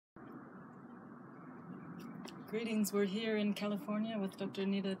Greetings. We're here in California with Dr.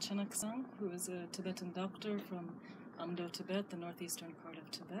 Nida, who is a Tibetan doctor from Amdo, Tibet, the northeastern part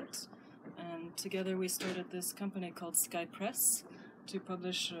of Tibet. And together we started this company called Sky Press to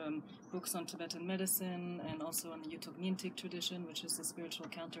publish books on Tibetan medicine and also on the Yutok Nyingtik tradition, which is the spiritual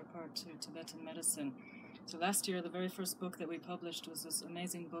counterpart to Tibetan medicine. So last year, the very first book that we published was this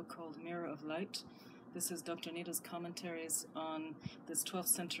amazing book called Mirror of Light. This is Dr. Nida's commentaries on this 12th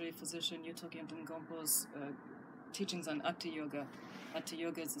century physician Yutok Nyingtik Gompo's teachings on Ati Yoga. Ati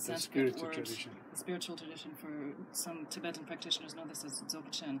Yoga is the Sanskrit word, the spiritual tradition. For some Tibetan practitioners know this as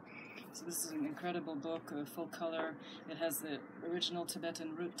Dzogchen. So this is an incredible book, full color. It has the original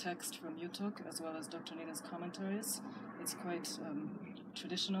Tibetan root text from Yutok as well as Dr. Nida's commentaries. It's quite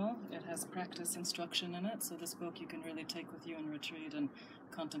traditional. It has practice instruction in it, so this book you can really take with you in retreat and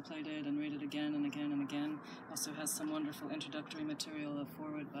contemplate it and read it again and again and again. Also has some wonderful introductory material, a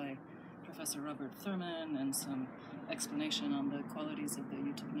foreword by Professor Robert Thurman and some explanation on the qualities of the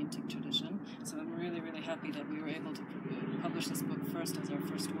Yutok Nyingtik tradition. So I'm really, really happy that we were able to publish this book first as our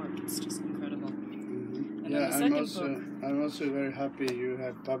first work. It's just incredible. And yeah, I'm also very happy you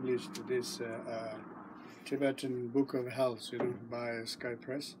have published this Tibetan Book of Health, by Sky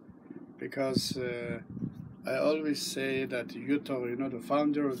Press, because I always say that Yutok, the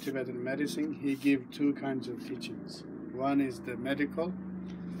founder of Tibetan medicine, he gave two kinds of teachings. One is the medical,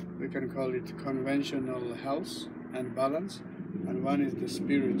 we can call it conventional health and balance, and one is the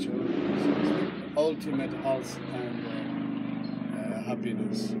spiritual, ultimate health and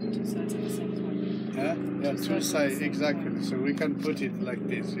happiness. Two sides of the same coin. Yeah, two sides, exactly. So we can put it like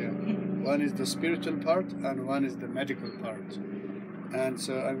this, yeah. One is the spiritual part and one is the medical part. And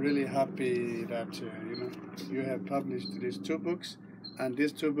so I'm really happy that, you have published these two books, and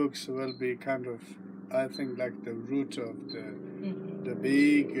these two books will be kind of, I think, like the root of the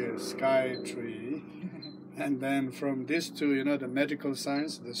big sky tree. And then from these two, the medical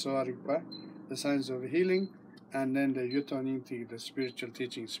science, the Soarikpa, the science of healing, and then the Yutok Nyingtik, the spiritual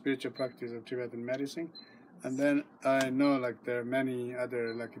teaching, spiritual practice of Tibetan medicine. And then I know there are many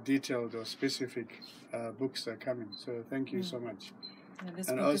other detailed or specific books are coming. So thank you so much. Yeah, this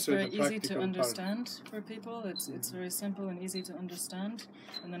book is very easy to understand for people. It's very simple and easy to understand.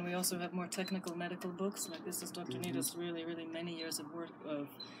 And then we also have more technical medical books. Like this is Dr. Nida's really, really many years of work of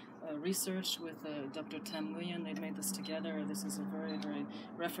research with Dr. Tam Nguyen. They made this together. This is a very, very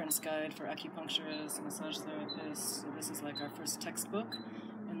reference guide for acupuncturists, massage therapists. So this is like our first textbook.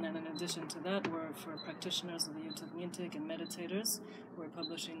 And then in addition to that, we're for practitioners of the Yutok Nyingtik and meditators. We're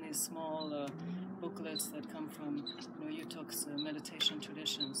publishing these small booklets that come from Yutok's meditation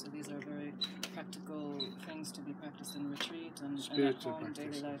tradition. So these are very practical things to be practiced in retreat and at home,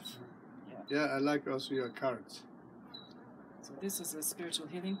 daily life. Yeah, I like also your cards. So this is a spiritual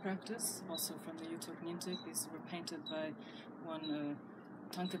healing practice, also from the Yutok Nyingtik. These were painted by one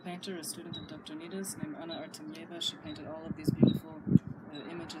Tanka painter, a student of Dr. Nida's, named Anna Artemyeva. She painted all of these beautiful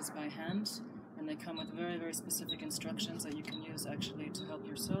images by hand, and they come with very, very specific instructions that you can use actually to help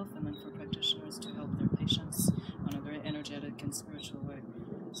yourself and then for practitioners to help their patients on a very energetic and spiritual way.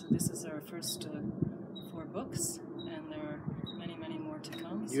 So this is our first 4 books, and there are many, many more to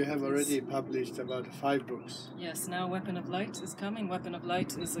come. You have already published about 5 books. Yes, now Weapon of Light is coming. Weapon of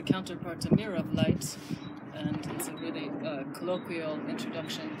Light is a counterpart to Mirror of Light, and it's a really colloquial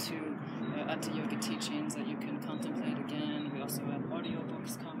introduction to Ati Yoga teachings that you can contemplate again. We also